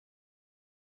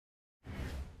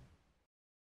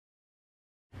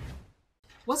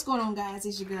What's going on, guys?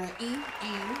 It's your girl E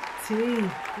and T. You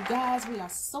guys, we are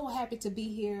so happy to be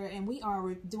here, and we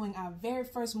are doing our very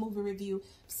first movie review.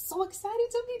 So excited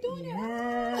to be doing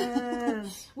it.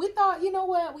 We thought, you know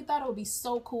what? We thought it would be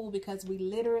so cool because we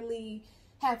literally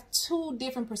have two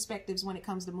different perspectives when it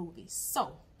comes to movies.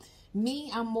 So, me,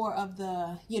 I'm more of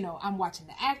the, I'm watching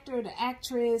the actor, the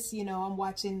actress, I'm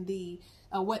watching the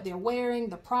what they're wearing,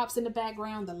 the props in the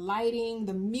background, the lighting,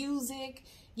 the music,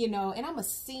 and I'm a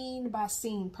scene by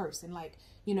scene person. Like,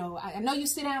 I know you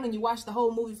sit down and you watch the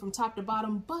whole movie from top to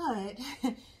bottom, but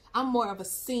I'm more of a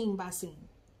scene by scene.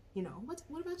 What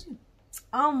about you?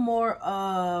 I'm more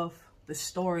of the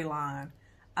storyline.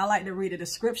 I like to read a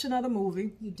description of the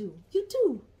movie. You do. You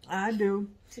do. I do.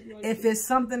 If it's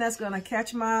something that's going to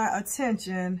catch my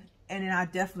attention, and then I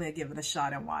definitely give it a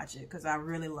shot and watch it because I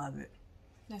really love it.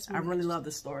 I really love the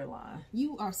storyline.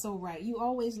 You are so right. You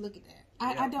always look at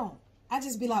that. I don't. I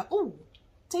just be like, oh,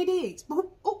 Taye Diggs, boop,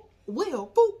 oh,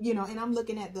 Will, boop, and I'm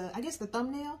looking at the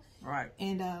thumbnail. Right.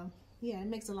 And, yeah, it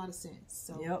makes a lot of sense.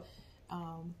 So, yep.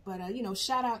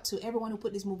 Shout out to everyone who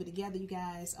put this movie together, you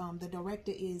guys. The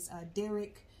director is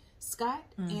Derek Scott.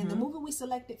 And the movie we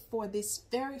selected for this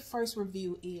very first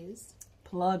review is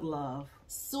Plug Love.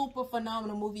 Super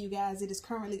phenomenal movie, you guys. It is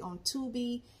currently on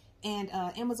Tubi and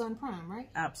Amazon Prime, right?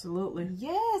 Absolutely.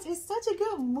 Yes, it's such a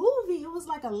good movie. It was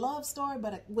like a love story,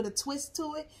 but with a twist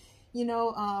to it.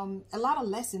 A lot of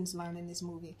lessons learned in this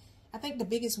movie. I think the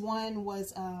biggest one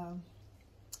was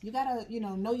you gotta,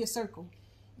 know your circle.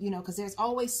 Because there's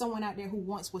always someone out there who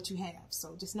wants what you have.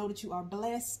 So just know that you are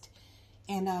blessed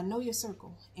and know your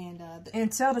circle.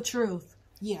 And tell the truth.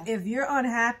 Yeah. If you're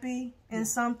unhappy in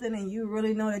something and you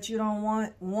really know that you don't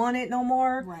want it no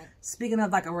more, right. Speaking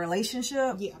of like a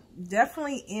relationship, yeah,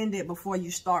 definitely end it before you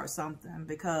start something,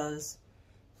 because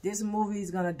this movie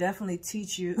is gonna definitely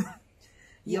teach you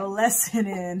your lesson,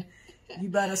 and you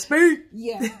better speak.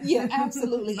 Yeah,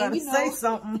 absolutely. You better say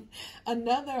something.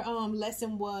 Another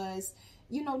lesson was,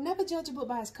 never judge a book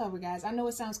by its cover, guys. I know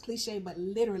it sounds cliche, but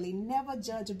literally never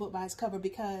judge a book by its cover,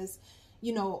 because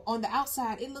on the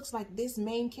outside, it looks like this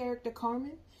main character,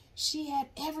 Carmen, she had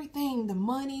everything: the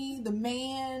money, the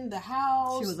man, the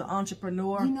house. She was an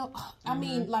entrepreneur. I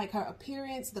mean, like her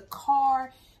appearance, the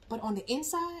car, but on the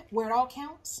inside, where it all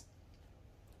counts,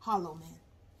 hollow, man.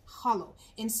 Hollow.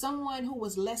 And someone who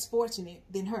was less fortunate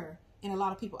than her, in a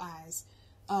lot of people's eyes,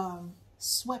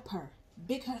 swept her.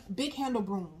 Big handle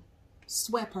broom.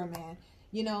 Swept her, man.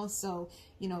 So,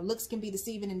 looks can be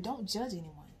deceiving, and don't judge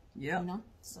anyone. Yeah.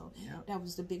 So that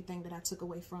was the big thing that I took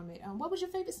away from it. What was your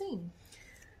favorite scene?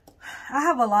 I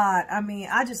have a lot. I mean,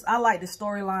 I like the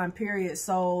storyline, period.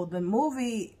 So the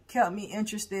movie kept me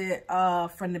interested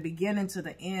from the beginning to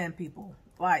the end, people.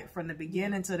 Like, from the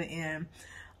beginning to the end.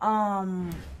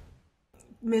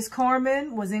 Miss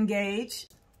Carmen was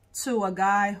engaged to a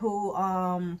guy who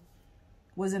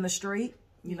was in the street.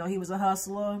 He was a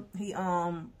hustler. He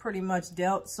pretty much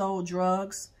sold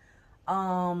drugs.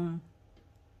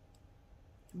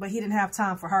 But he didn't have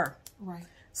time for her. Right.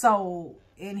 So,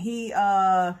 and he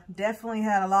definitely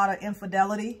had a lot of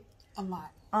infidelity. A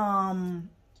lot.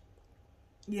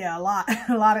 Yeah, a lot.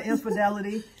 A lot of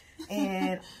infidelity.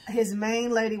 And his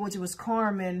main lady, which was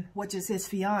Carmen, which is his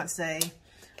fiance,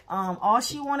 all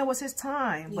she wanted was his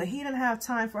time. But he didn't have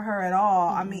time for her at all.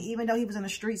 I mean, even though he was in the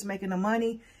streets making the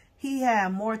money, he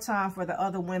had more time for the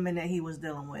other women that he was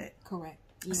dealing with. Correct.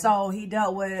 Yeah. So he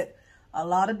dealt with a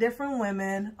lot of different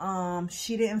women.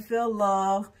 She didn't feel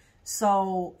love.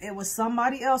 So it was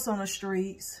somebody else on the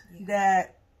streets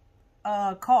that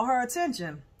caught her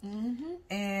attention.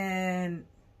 And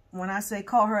when I say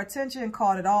caught her attention,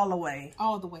 caught it all the way.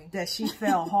 All the way. That she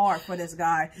fell hard for this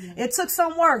guy. It took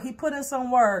some work. He put in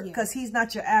some work, because he's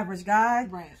not your average guy.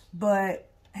 Right. But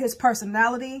his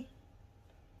personality,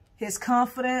 his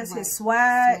confidence, his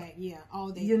swag. Yeah,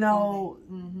 all day. All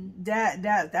day.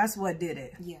 That's what did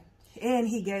it. Yeah. And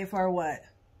he gave her what?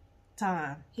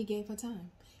 Time. He gave her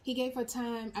time. He gave her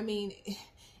time. I mean,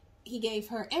 he gave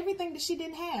her everything that she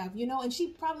didn't have, and she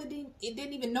probably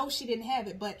didn't even know she didn't have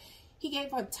it, but he gave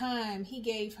her time. He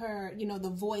gave her, the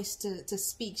voice to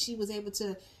speak. She was able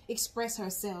to express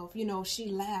herself. She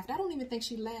laughed. I don't even think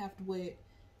she laughed with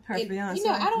her fiance.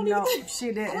 I don't even think she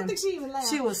didn't. I don't think she even laughed.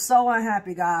 She was so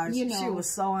unhappy, guys. She was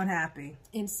so unhappy.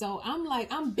 And so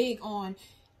I'm big on,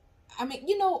 I mean,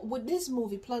 with this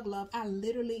movie, Plug Love, I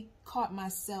literally caught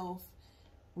myself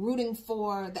rooting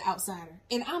for the outsider.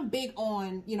 And I'm big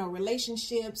on,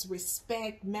 relationships,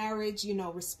 respect, marriage,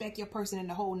 respect your person in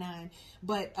the whole nine.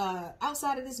 But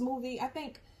outside of this movie, I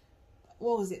think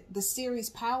what was it? The series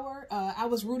Power. I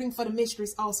was rooting for the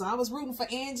mistress also. I was rooting for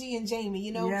Angie and Jamie,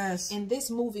 you know. Yes. And this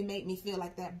movie made me feel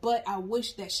like that. But I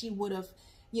wish that she would have,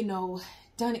 you know,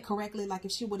 done it correctly. Like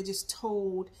if she would have just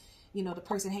told, you know, the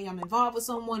person, hey, I'm involved with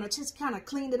someone, or just kind of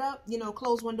cleaned it up, you know,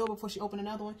 close one door before she opened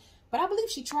another one. But I believe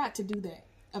she tried to do that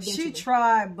eventually. She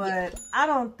tried, but I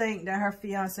don't think that her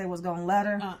fiance was going to let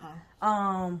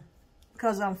her.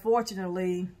 Because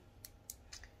unfortunately,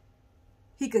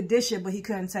 he could dish it, but he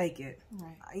couldn't take it.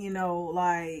 Right. You know,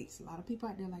 like... There's a lot of people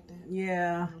out there like that.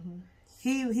 Yeah.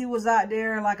 He was out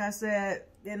there, like I said,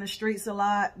 in the streets a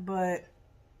lot, but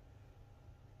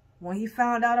when he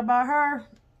found out about her,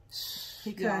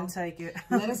 he couldn't take it.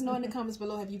 Let us know in the comments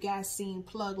below, have you guys seen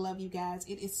Plug Love, you guys?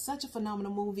 It is such a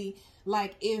phenomenal movie.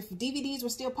 Like, if DVDs were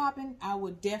still popping, I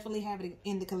would definitely have it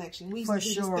in the collection. We used to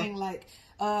do this thing like,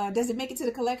 does it make it to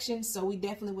the collection? So we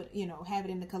definitely would, you know, have it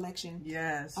in the collection.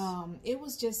 Yes. It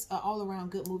was just an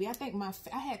all-around good movie. I think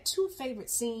I had two favorite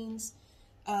scenes.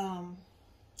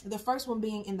 The first one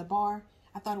being in the bar.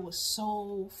 I thought it was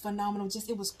so phenomenal. Just,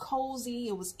 it was cozy.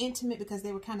 It was intimate because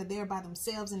they were kind of there by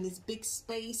themselves in this big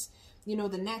space. You know,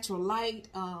 the natural light,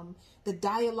 the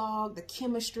dialogue, the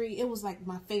chemistry. It was like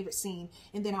my favorite scene.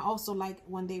 And then I also liked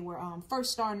when they were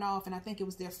first starting off, and I think it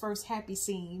was their first happy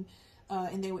scene,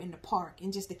 and they were in the park.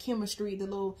 And just the chemistry, the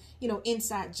little, you know,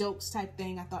 inside jokes type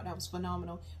thing. I thought that was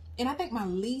phenomenal. And I think my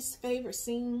least favorite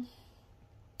scene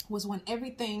was when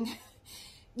everything...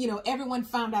 you know, everyone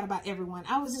found out about everyone.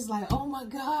 I was just like, oh my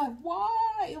God,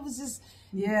 why? It was just,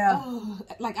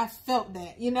 like I felt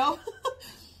that, you know?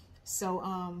 So,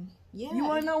 yeah. You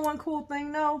want to know one cool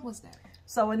thing, though? What's that?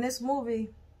 So in this movie,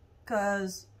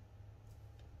 because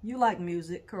you like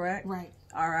music, correct? Right.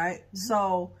 All right.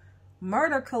 So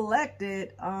Murder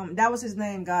collected, that was his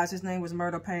name, guys. His name was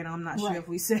Murder Painter. I'm not sure if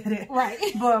we said it. Right.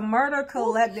 But Murder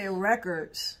collected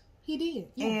records. He did.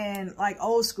 Yeah. And like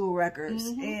old school records.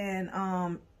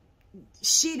 And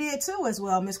she did too as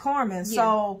well, Miss Carmen. Yeah.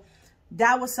 So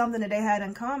that was something that they had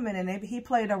in common. And he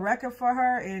played a record for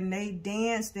her and they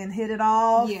danced and hit it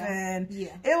off. Yeah. And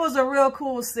it was a real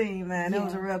cool scene, man. It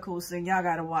was a real cool scene. Y'all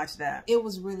got to watch that. It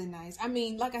was really nice. I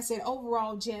mean, like I said,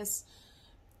 overall, just,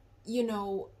 you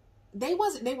know, they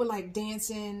were like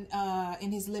dancing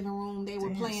in his living room. They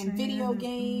were playing video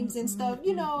games and stuff,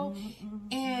 you know.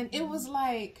 And it was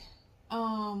like...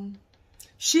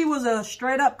 she was a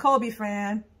straight up Kobe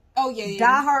fan. Oh yeah,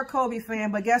 diehard Kobe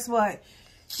fan. But guess what?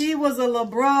 He was a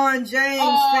LeBron James fan.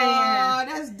 Oh,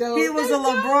 that's dope. He was a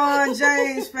LeBron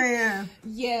James fan.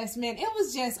 Yes, man. It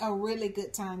was just a really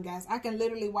good time, guys. I can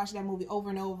literally watch that movie over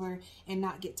and over and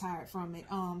not get tired from it.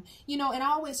 You know, and I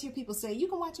always hear people say, you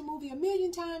can watch a movie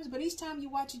 1,000,000 times, but each time you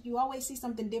watch it, you always see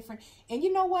something different. And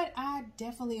you know what? I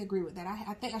definitely agree with that.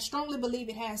 I strongly believe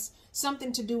it has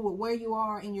something to do with where you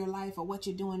are in your life or what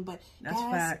you're doing. But that's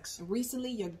guys, facts.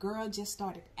 Recently, your girl just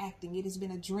started acting. It has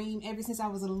been a dream ever since I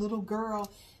was a little girl.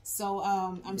 So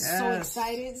I'm so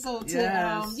excited. So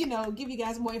to you know, give you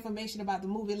guys more information about the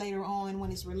movie later on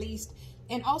when it's released,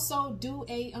 and also do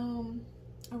a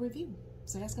review.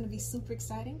 So that's gonna be super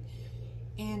exciting.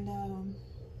 And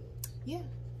yeah,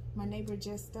 my neighbor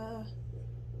just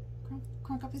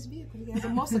crunk up his vehicle. He has a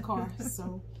muscle car,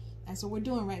 so that's what we're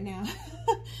doing right now.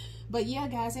 But yeah,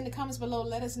 guys, in the comments below,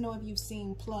 let us know if you've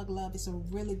seen Plug Love. It's a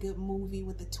really good movie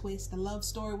with a twist, a love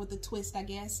story with a twist, I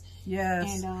guess.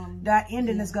 Yes. And that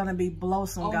ending is gonna be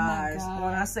blossom, guys.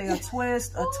 When I say a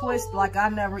twist like I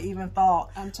never even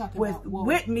thought. I'm talking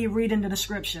with me reading the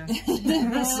description.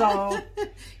 So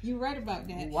you're right about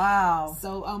that. Wow.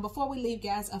 So before we leave,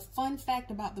 guys, a fun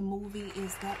fact about the movie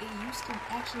is that it used to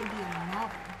actually be a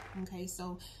novel. Okay,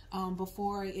 so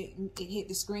before it hit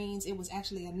the screens, it was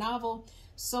actually a novel.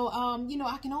 So, you know,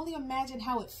 I can only imagine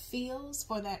how it feels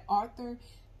for that author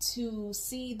to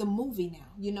see the movie now.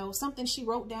 You know, something she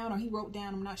wrote down or he wrote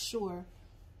down, I'm not sure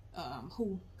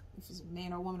who, if it's a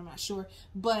man or a woman, I'm not sure.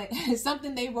 But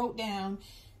something they wrote down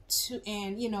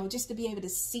and, you know, just to be able to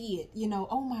see it, you know,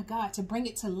 oh my God, to bring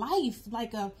it to life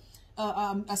like a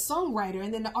songwriter.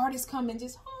 And then the artist come and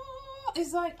just,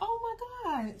 it's like, oh my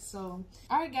God. So,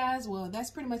 all right, guys. Well,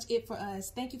 that's pretty much it for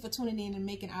us. Thank you for tuning in and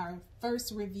making our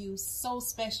first review so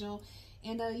special.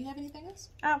 And you have anything else?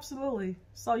 Absolutely.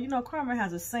 So, you know, Carmen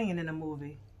has a saying in the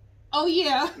movie. Oh,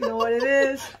 yeah. You know what it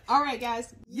is? All right,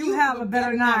 guys. You have a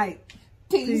better night.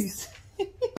 Peace.